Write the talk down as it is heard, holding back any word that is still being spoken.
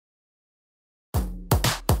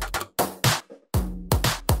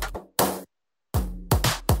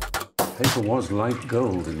Paper was like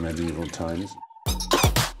gold in medieval times.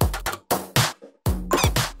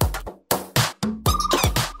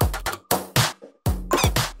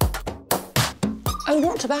 Oh,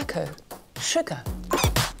 not tobacco. Sugar.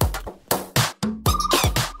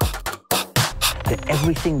 That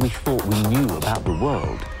everything we thought we knew about the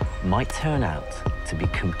world might turn out to be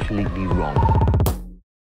completely wrong.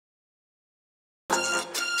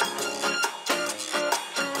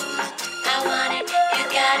 I want it, you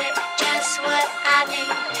got it, just what I need.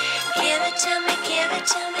 Give it to me, give it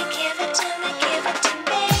to me, give it to me, give it to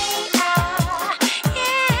me. Ah,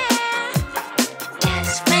 yeah.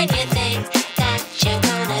 Just when you think that you're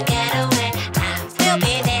gonna get away, I will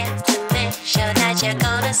be there to make sure that you're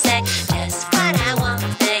gonna say just what I want to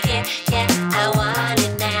hear. Yeah, I want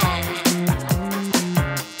it now.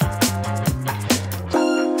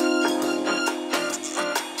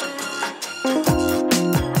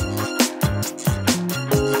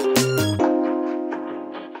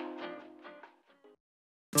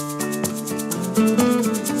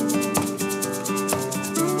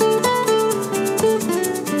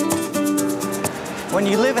 When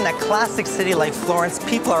you live in a classic city like Florence,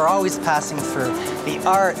 people are always passing through. The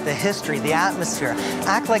art, the history, the atmosphere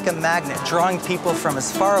act like a magnet, drawing people from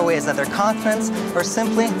as far away as other continents or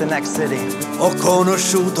simply the next city. Ho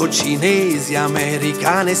conosciuto cinesi,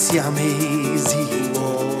 americane e siamesi.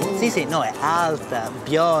 Sì, no, è alta,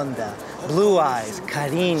 bionda, blue eyes,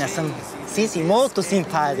 carina, sì, molto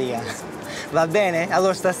simpatica. Va bene?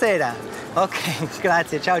 Allora stasera? Ok,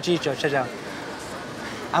 grazie. Ciao Ciccio, ciao.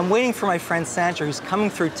 I'm waiting for my friend Sandra, who's coming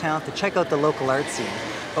through town to check out the local art scene.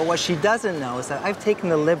 But what she doesn't know is that I've taken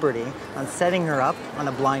the liberty on setting her up on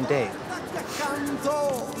a blind date.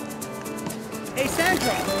 Hey,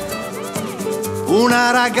 Sandra!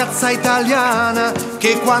 Una ragazza italiana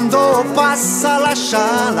che quando passa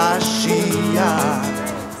lascia la scia.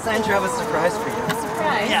 Sandra, I have a surprise for you. A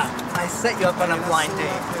surprise? Yeah, I set you up on a blind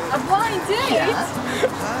date. A blind date? Yeah.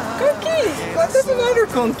 Con chi? What doesn't matter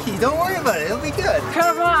con chi? Don't worry about it, it'll be good.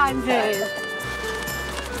 Come on, Dave.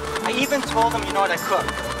 I even told him you know how to cook.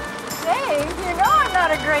 Dave, you know I'm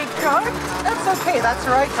not a great cook. That's okay, that's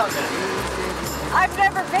where I come in. I've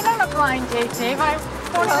never been on a blind date, Dave. I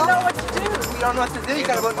don't even know what to do. You don't know what to do? You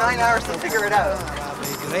got about 9 hours to figure it out.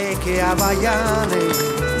 Greche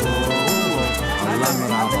havaiane.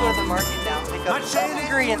 I'll go to the market now, pick up some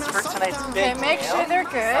ingredients for tonight's big Okay, make meal. sure they're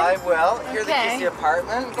good. I will. Here are the Okay. keys to the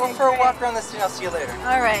apartment. Go for a walk around the city. I'll see you later.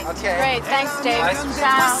 All right. Okay. Great. Thanks, Dave. Nice.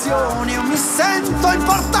 Ciao. Passione, io mi sento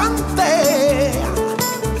importante.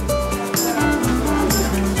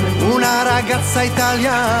 Una ragazza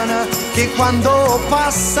italiana che quando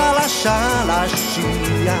passa lascia la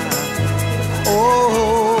scia.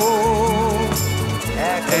 Oh,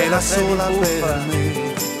 è la sola per me.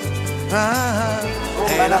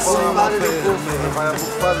 È la sola per me. Fai a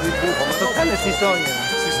buffare di bufalo. Ma toccare si sogna.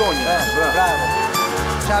 Si sogna, bravo. Bravo.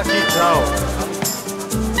 Ciao Ciccio. Ciao.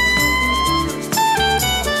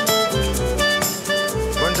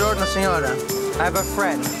 Buongiorno signora. I have a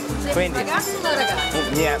friend. Quindi. Ragazzo o ragazza?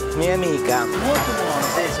 Mia amica. Molto buono.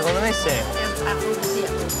 Sì, secondo me sì.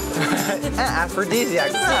 Afrodisiaco.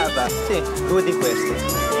 Afrodisiac, brava. Sì, 2 di questi.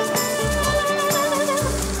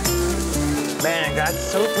 Bene, grazie.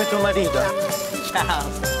 Saluto tuo marito. Ciao.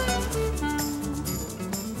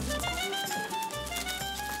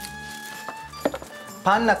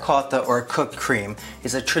 Panna cotta, or cooked cream,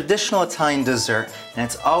 is a traditional Italian dessert, and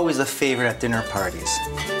it's always a favorite at dinner parties.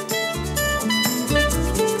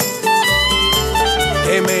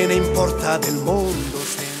 Che me ne importa del mondo.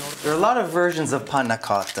 There are a lot of versions of panna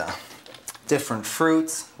cotta. Different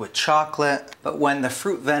fruits with chocolate, but when the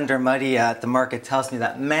fruit vendor Maria at the market tells me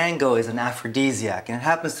that mango is an aphrodisiac, and it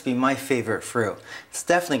happens to be my favorite fruit, it's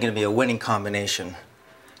definitely going to be a winning combination,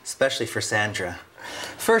 especially for Sandra.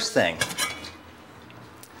 First thing,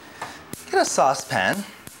 get a saucepan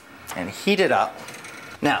and heat it up.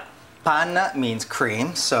 Now, panna means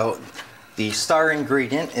cream, so the star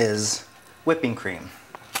ingredient is whipping cream.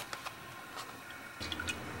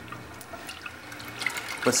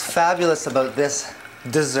 What's fabulous about this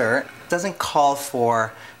dessert, it doesn't call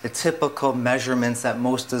for the typical measurements that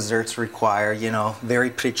most desserts require, you know,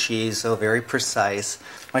 very preciso, very precise.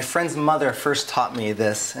 My friend's mother first taught me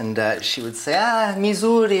this, and she would say,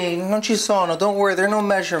 misuri, non ci sono, don't worry, there are no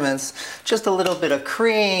measurements. Just a little bit of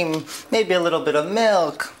cream, maybe a little bit of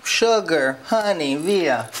milk, sugar, honey,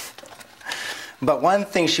 via. But one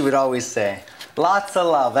thing she would always say, lots of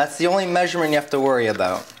love, that's the only measurement you have to worry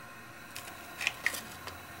about.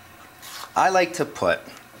 I like to put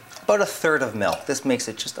about 1/3 of milk. This makes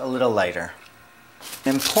it just a little lighter.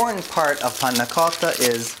 An important part of panna cotta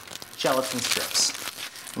is gelatin strips.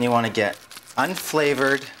 And you want to get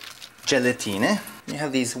unflavored gelatine. You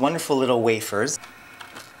have these wonderful little wafers,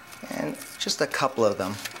 and just a couple of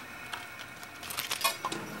them.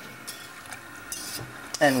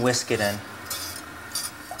 And whisk it in.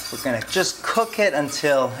 We're gonna just cook it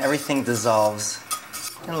until everything dissolves.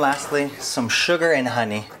 And lastly, some sugar and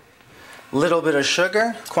honey. Little bit of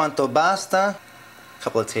sugar, quanto basta, a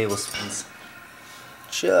couple of tablespoons.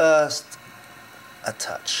 Just a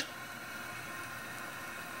touch.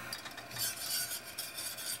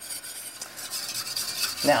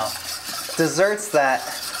 Now, desserts that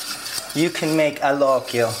you can make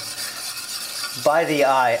all'occhio, by the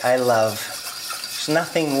eye, I love. There's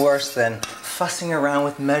nothing worse than fussing around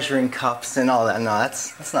with measuring cups and all that. No,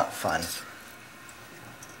 that's not fun.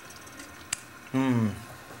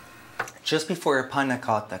 Just before your panna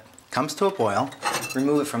cotta comes to a boil,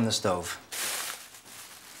 remove it from the stove.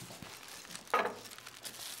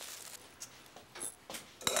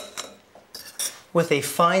 With a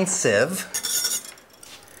fine sieve,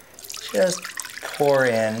 just pour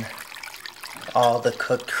in all the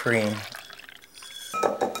cooked cream.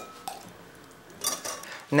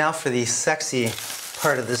 Now for the sexy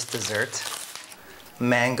part of this dessert,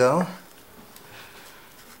 mango.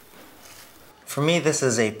 For me, this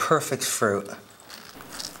is a perfect fruit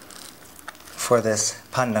for this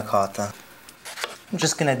panna cotta. I'm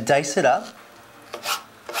just gonna dice it up.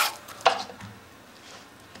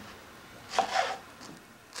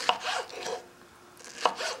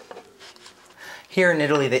 Here in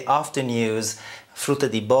Italy, they often use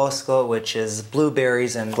frutta di bosco, which is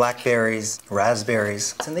blueberries and blackberries,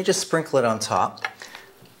 raspberries, and they just sprinkle it on top.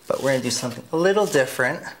 But we're gonna do something a little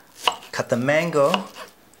different. Cut the mango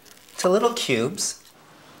to little cubes.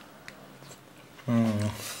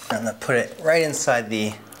 I'm gonna put it right inside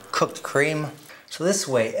the cooked cream. So this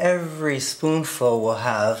way, every spoonful will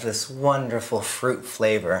have this wonderful fruit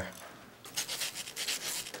flavor.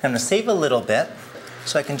 I'm gonna save a little bit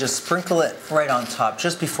so I can just sprinkle it right on top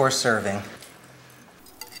just before serving.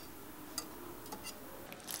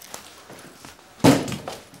 You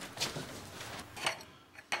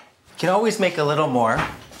can always make a little more,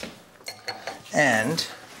 and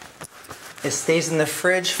it stays in the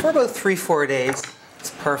fridge for about 3-4 days. It's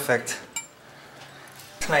perfect.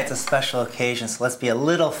 Tonight's a special occasion, so let's be a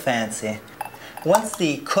little fancy. Once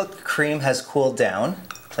the cooked cream has cooled down,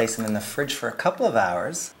 place them in the fridge for a couple of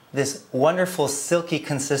hours. This wonderful silky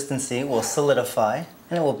consistency will solidify,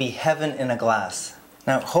 and it will be heaven in a glass.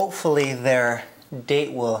 Now, hopefully their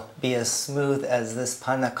date will be as smooth as this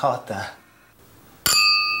panna cotta.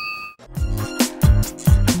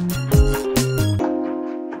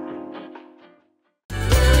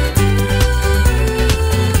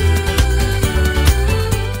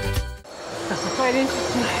 Quite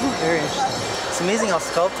interesting. Very interesting. It's amazing how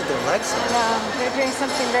sculpted their legs are. They're doing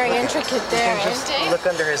something very intricate there, Just aren't they? look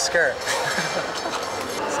under his skirt.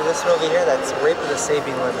 So this one over here, that's Rape of the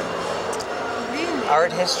Sabine Women. Really?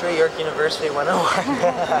 Art History, York University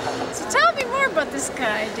 101. So tell me more about this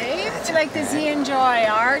guy, Dave. Like, does he enjoy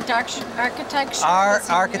art, architecture? Art,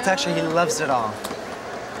 architecture, he loves it all.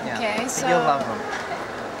 Yeah. Okay, so You'll love him.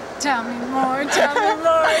 tell me more, tell me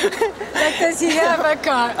more. Like, does he have a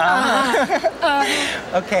car?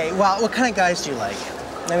 Okay, well, what kind of guys do you like?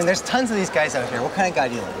 I mean, there's tons of these guys out here. What kind of guy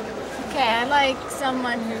do you like? Okay, I like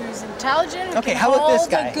someone who's intelligent. Okay, can how about this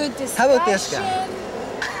hold guy? A good discussion. How about this guy?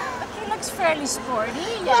 He looks fairly sporty.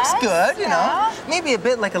 Looks Yes, good, you yeah. know. Maybe a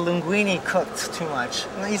bit like a linguine cooked too much.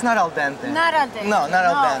 He's not al dente. Not al dente. No, not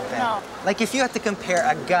al dente. No. Like if you had to compare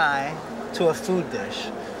a guy to a food dish,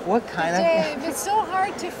 what kind of... Dave, it's so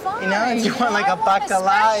hard to find. You know, do you want like a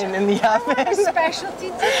bacala in the oven? I want a specialty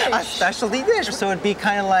dish. A specialty dish. So it'd be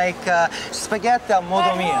kind of like spaghetti al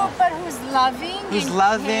modo mio. But who's loving Who's and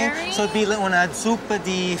loving, caring. so it'd be like una zuppa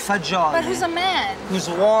di fagioli. But who's a man? Who's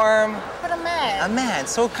warm. But a man. A man.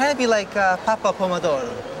 So it'd kind of be like Papa Pomodoro.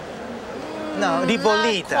 No,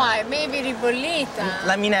 ribollita. Not quite. Maybe ribollita.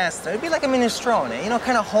 La minestra. It'd be like a minestrone, you know,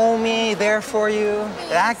 kind of homey, there for you.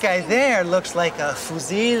 That guy there looks like a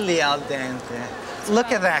fusilli al dente.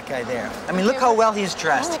 Look at that guy there. I mean, look how well he's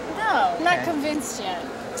dressed. No, not Okay. convinced yet.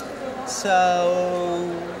 So,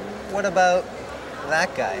 what about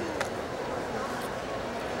that guy?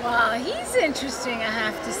 Well, he's interesting, I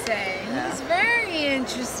have to say. Yeah. He's very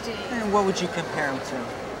interesting. And what would you compare him to?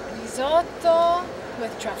 Risotto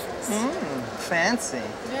with truffles. Fancy.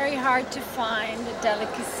 Very hard to find, a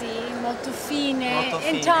delicacy, molto fine, Molto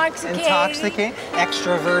fine. intoxicating. Intoxicating.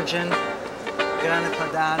 Extra virgin. Grana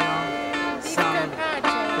padano. Beef Some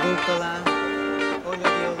carpaccio. rucola.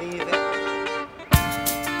 Olio di olive.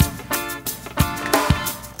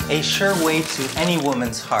 A sure way to any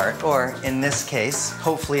woman's heart, or in this case,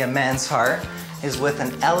 hopefully a man's heart, is with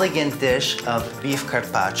an elegant dish of beef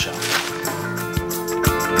carpaccio.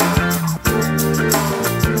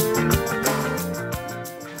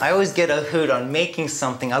 I always get a hoot on making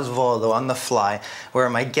something al volo, on the fly, where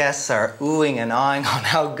my guests are oohing and awing on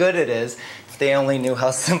how good it is if they only knew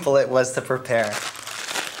how simple it was to prepare.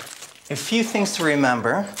 A few things to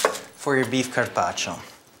remember for your beef carpaccio.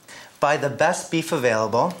 Buy the best beef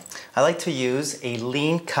available. I like to use a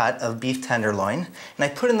lean cut of beef tenderloin, and I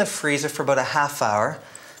put it in the freezer for about a half hour.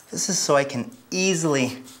 This is so I can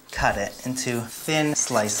easily cut it into thin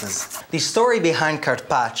slices. The story behind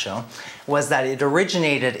carpaccio was that it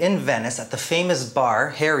originated in Venice at the famous bar,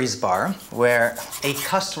 Harry's Bar, where a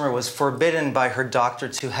customer was forbidden by her doctor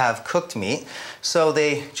to have cooked meat, so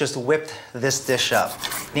they just whipped this dish up,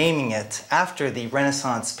 naming it after the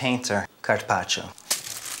Renaissance painter Carpaccio.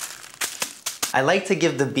 I like to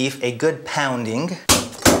give the beef a good pounding.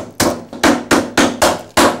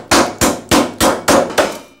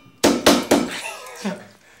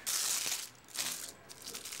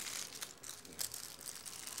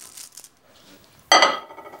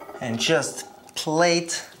 And just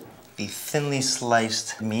plate the thinly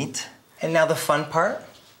sliced meat. And now the fun part,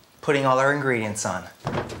 putting all our ingredients on.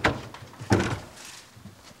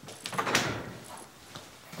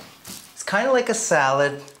 It's kind of like a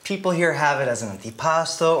salad. People here have it as an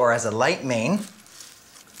antipasto or as a light main.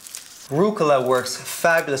 Rucola works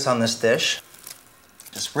fabulous on this dish.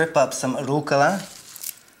 Just rip up some rucola.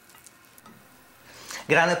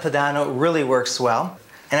 Grana Padano really works well.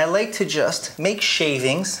 And I like to just make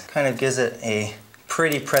shavings, kind of gives it a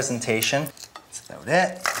pretty presentation. That's about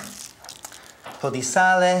it. Po di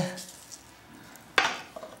sale,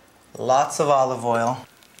 lots of olive oil.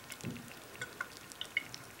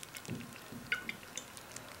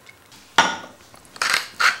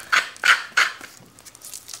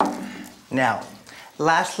 Now,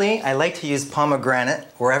 lastly, I like to use pomegranate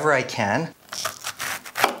wherever I can.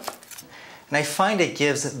 And I find it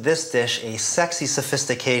gives this dish a sexy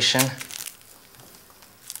sophistication.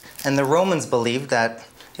 And the Romans believed that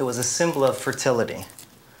it was a symbol of fertility.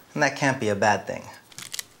 And that can't be a bad thing.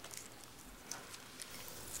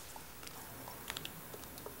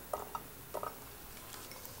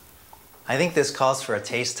 I think this calls for a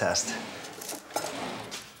taste test.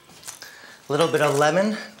 A little bit of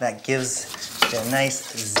lemon, that gives it a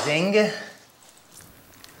nice zing.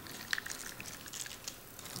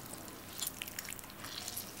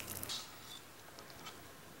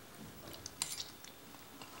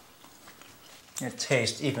 It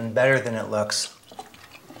tastes even better than it looks.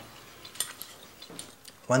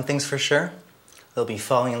 One thing's for sure, they'll be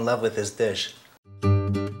falling in love with this dish.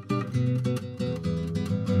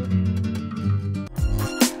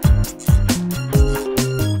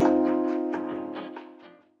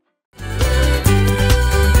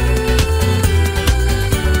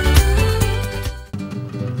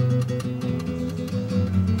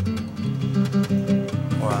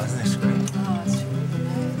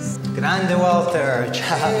 Grande Walter,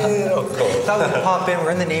 ciao. Thought we'd pop in.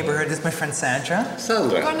 We're in the neighborhood. This is my friend Sandra.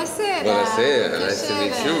 Sandra. Buonasera. Buonasera. Nice to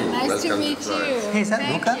meet you. Nice to Welcome meet France. you. Hey, is that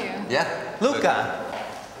Thank Luca? you. Yeah. Luca.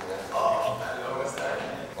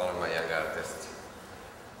 One of my young artists.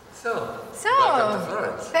 So, So, welcome to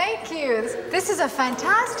Florence. thank you. This is a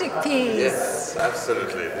fantastic piece. Yes,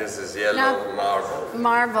 absolutely. This is yellow Now- marble.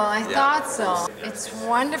 Marble, I Yeah. thought so. It's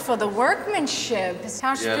wonderful. The workmanship is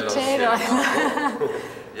couch Yellow potato. sienna marble.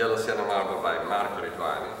 Yellow sienna marble by Marco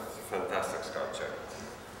Rituani. It's a fantastic sculpture.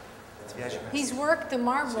 He's worked the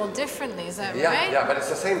marble differently, is that Yeah, right? yeah, but it's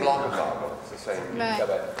the same block of marble. It's the same. Right.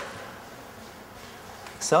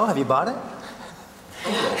 So, have you bought it?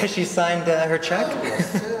 Has she signed her check?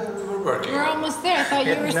 We're working. We're almost there. I thought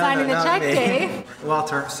you were No, signing no, the not check, me. Dave.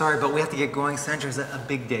 Walter, sorry, but we have to get going. Sandra's a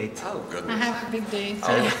big date. Oh, I goodness. have a big day.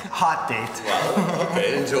 Hot date. Well,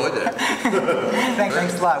 okay, enjoy that.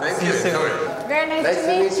 Thanks a lot. We'll Thank see you. you soon. Enjoy it. Very nice, Nice to to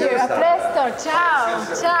meet meet you. you, A Sandra. presto.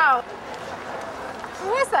 Ciao. Ciao.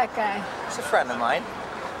 Who is that guy? He's a friend of mine.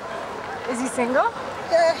 Is he single?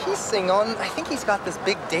 Yeah, he's single, and I think he's got this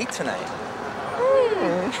big date tonight.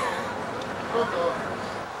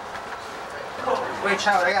 Wait,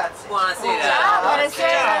 ciao ragazzi. Ciao,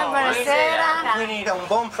 buonasera, buonasera. We need un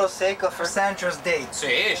buon prosecco for Sandra's date.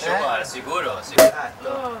 Sì, guarda, sicuro,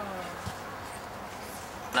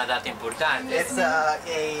 una data importante. It's a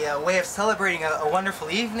way of celebrating a wonderful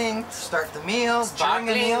evening, to start the meals, during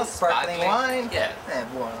the meal, sparkling wine. Yeah.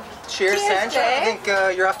 Buono. Cheers, Cheers, Sandra. Dave. I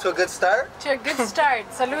think you're off to a good start. Sure, good start.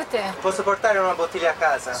 Salute. Posso portare una bottiglia a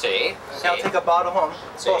casa? Sì, I'll take a bottle home.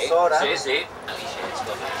 sì, Posso ora? sì, sì.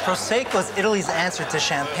 Prosecco is Italy's answer to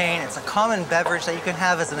champagne. It's a common beverage that you can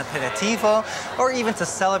have as an aperitivo or even to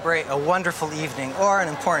celebrate a wonderful evening or an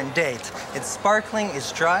important date. It's sparkling,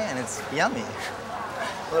 it's dry, and it's yummy.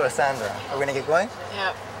 Hello, Sandra. Are we gonna get going?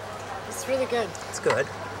 Yeah. It's really good. It's good.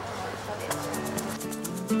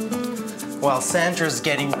 While Sandra's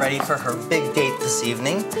getting ready for her big date this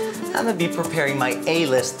evening, I'm gonna be preparing my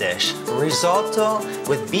A-list dish, risotto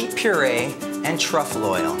with beet puree and truffle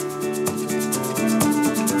oil.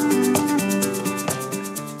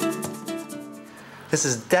 This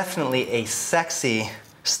is definitely a sexy,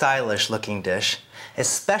 stylish looking dish,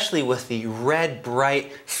 especially with the red,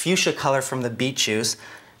 bright fuchsia color from the beet juice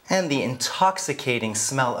and the intoxicating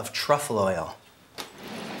smell of truffle oil.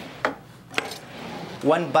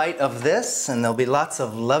 One bite of this and there'll be lots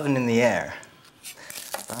of loving in the air.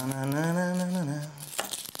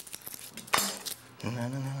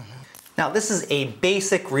 Now this is a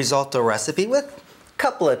basic risotto recipe with a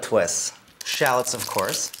couple of twists. Shallots, of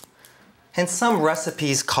course. And some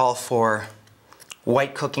recipes call for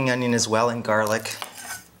white cooking onion as well and garlic.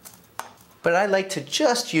 But I like to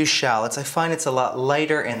just use shallots. I find it's a lot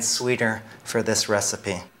lighter and sweeter for this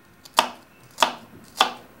recipe.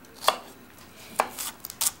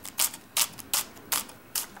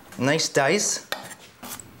 Nice dice.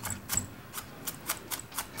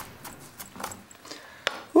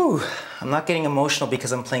 Ooh, I'm not getting emotional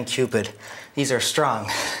because I'm playing Cupid. These are strong.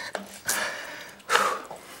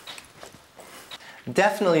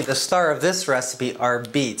 Definitely the star of this recipe are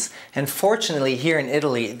beets. And fortunately here in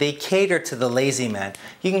Italy, they cater to the lazy man.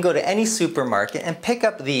 You can go to any supermarket and pick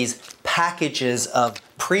up these packages of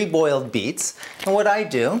pre-boiled beets. And what I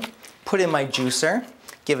do, put in my juicer,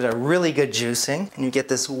 give it a really good juicing, and you get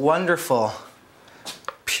this wonderful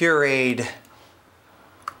pureed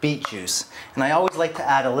beet juice. And I always like to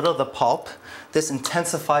add a little of the pulp. This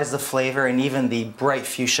intensifies the flavor and even the bright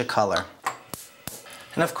fuchsia color.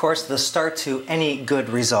 And of course, the start to any good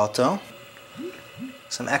risotto,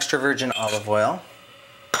 some extra virgin olive oil,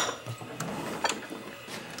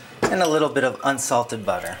 and a little bit of unsalted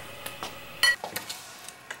butter.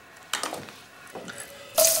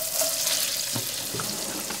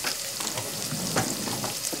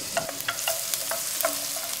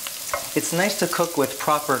 It's nice to cook with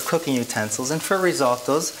proper cooking utensils, and for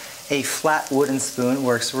risottos, a flat wooden spoon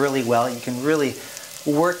works really well. You can really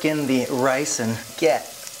work in the rice and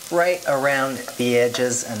get right around the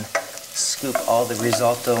edges and scoop all the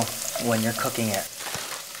risotto when you're cooking it.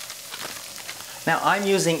 Now I'm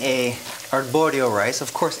using a arborio rice.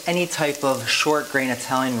 Of course, any type of short grain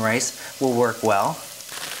Italian rice will work well.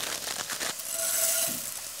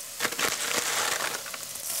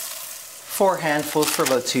 Four handfuls for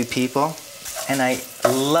about 2 people. And I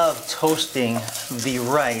love toasting the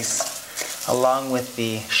rice along with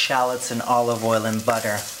the shallots and olive oil and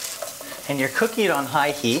butter. And you're cooking it on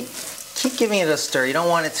high heat. Keep giving it a stir. You don't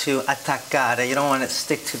want it to attaccare. You don't want it to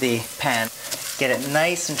stick to the pan. Get it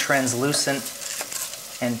nice and translucent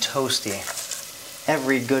and toasty.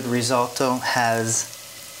 Every good risotto has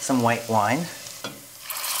some white wine.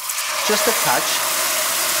 Just a touch.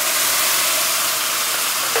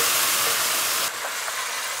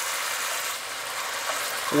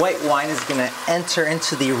 White wine is going to enter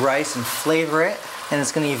into the rice and flavor it, and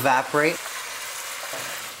it's going to evaporate.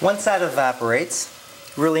 Once that evaporates,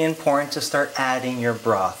 really important to start adding your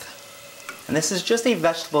broth. And this is just a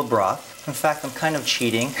vegetable broth. In fact, I'm kind of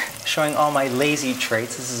cheating, showing all my lazy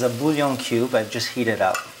traits. This is a bouillon cube I've just heated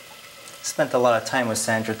up. Spent a lot of time with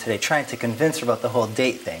Sandra today trying to convince her about the whole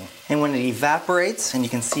date thing. And when it evaporates and you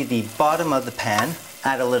can see the bottom of the pan,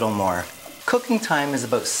 add a little more. Cooking time is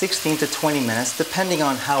about 16 to 20 minutes, depending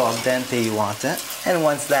on how al dente you want it. And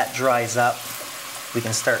once that dries up, we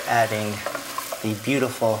can start adding the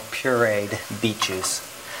beautiful pureed beet juice.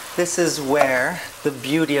 This is where the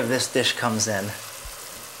beauty of this dish comes in.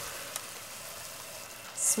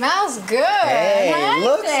 Smells good. Hey,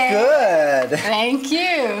 looks good. Thank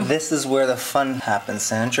you. This is where the fun happens,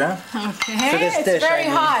 Sandra. Okay. For this it's dish, very I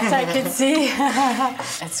mean. hot, I can see.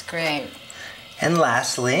 It's great. And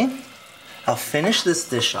lastly, I'll finish this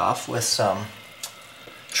dish off with some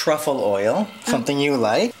truffle oil, something you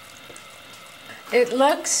like. It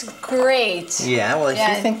looks great. Yeah, well, if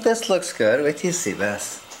you think this looks good, wait till you see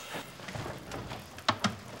this.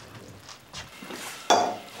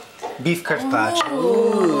 Beef carpaccio.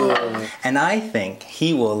 Ooh. And I think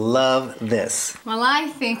he will love this. Well, I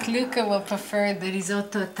think Luca will prefer the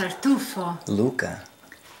risotto tartufo. Luca?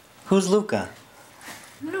 Who's Luca?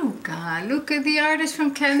 Luca, the artist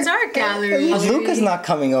from Ken's Art Gallery. Luca's not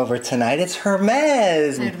coming over tonight, it's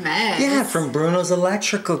Hermes. Hermes? Yeah, from Bruno's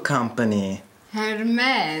Electrical Company.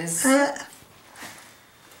 Hermes.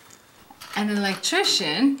 An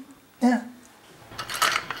electrician? Yeah.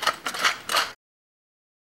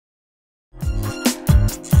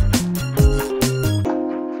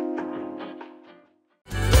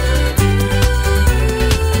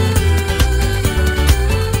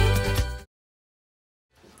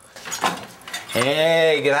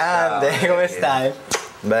 Ehi, grande, ciao, come stai?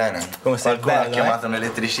 Bene. Come stai? Qualcuno ha Bello, chiamato un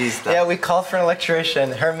elettricista. Yeah, we called for an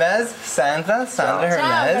electrician. Hermes, Sandra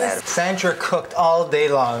Hermes. Sandra cooked all day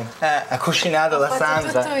long. Ha cucinato la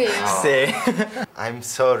Sandra. tutto io. Sì. I'm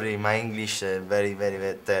sorry, my English is very, very,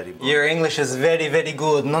 very terrible. Your English is very, very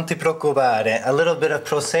good. Non ti preoccupare. A little bit of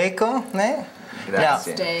prosecco, eh?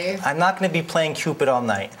 Grazie. Now, Dave. I'm not going to be playing Cupid all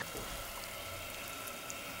night.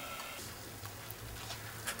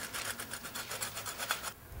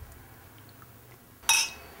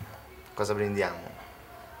 Cosa prendiamo?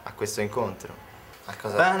 A questo incontro? A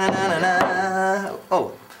cosa... Ba-na-na-na-na.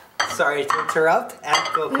 Oh, sorry to interrupt.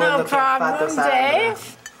 Ecco quello No che ha fatto problem, Sandra. Dave.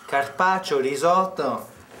 Carpaccio, risotto.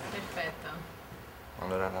 Perfetto.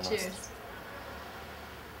 Allora la nostra. Cheers.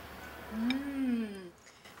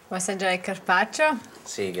 Vuoi assaggiare il carpaccio?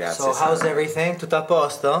 Sì, grazie. So, how's Sandra. everything? Tutto a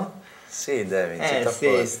posto? Sì, David, tutto a Sì,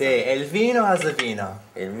 posto. sì. E il vino? How's the vino?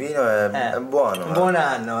 Il vino è buono. Buon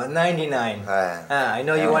anno, 99. I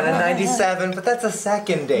know you want a 97, but that's a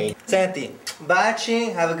second date. Senti,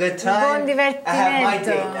 baci, have a good time. Buon I have my divertimento.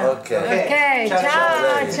 date now. Ok. Ok,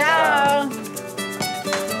 ciao, ciao.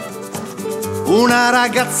 Una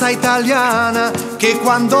ragazza italiana che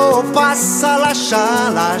quando passa lascia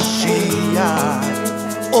la scia.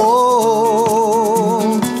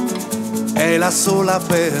 Oh, è la sola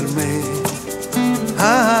per me.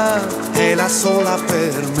 Ah, è la sola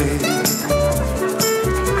per me.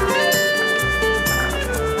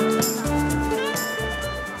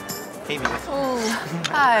 Hey,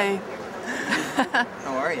 Hi.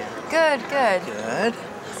 how are you? Good, good. Good.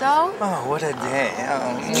 So, Oh, what a day.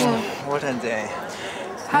 Oh, what a day.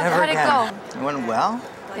 how'd it go? It went well.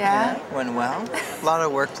 Yeah? Went well. A lot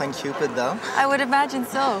of work playing Cupid, though. I would imagine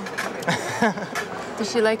so. Did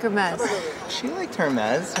she like her mess? She liked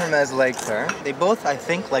Hermes. Hermes liked her. They both, I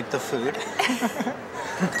think, liked the food.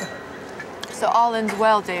 So all ends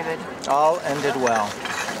well, David. All ended well.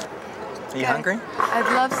 Are you hungry? I'd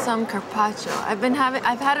love some carpaccio. I've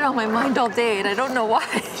had it on my mind all day, and I don't know why.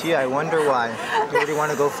 Gee, I wonder why. Where do you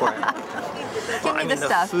want to go for it? Give me the the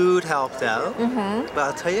stuff. food helped out. But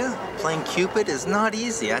I'll tell you, playing Cupid is not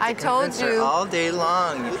easy. I had to I told convince her you. all day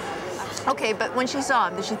long. Okay, but when she saw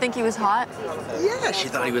him, did she think he was hot? Yeah, she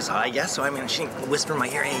thought he was hot, I guess. So, I mean, she whispered in my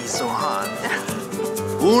ear, hey, he's so hot.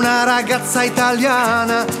 Una ragazza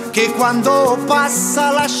italiana che quando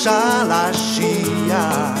passa lascia la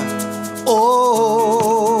scia.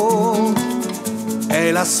 Oh,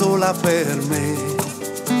 è la sola per me.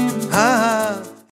 Ah.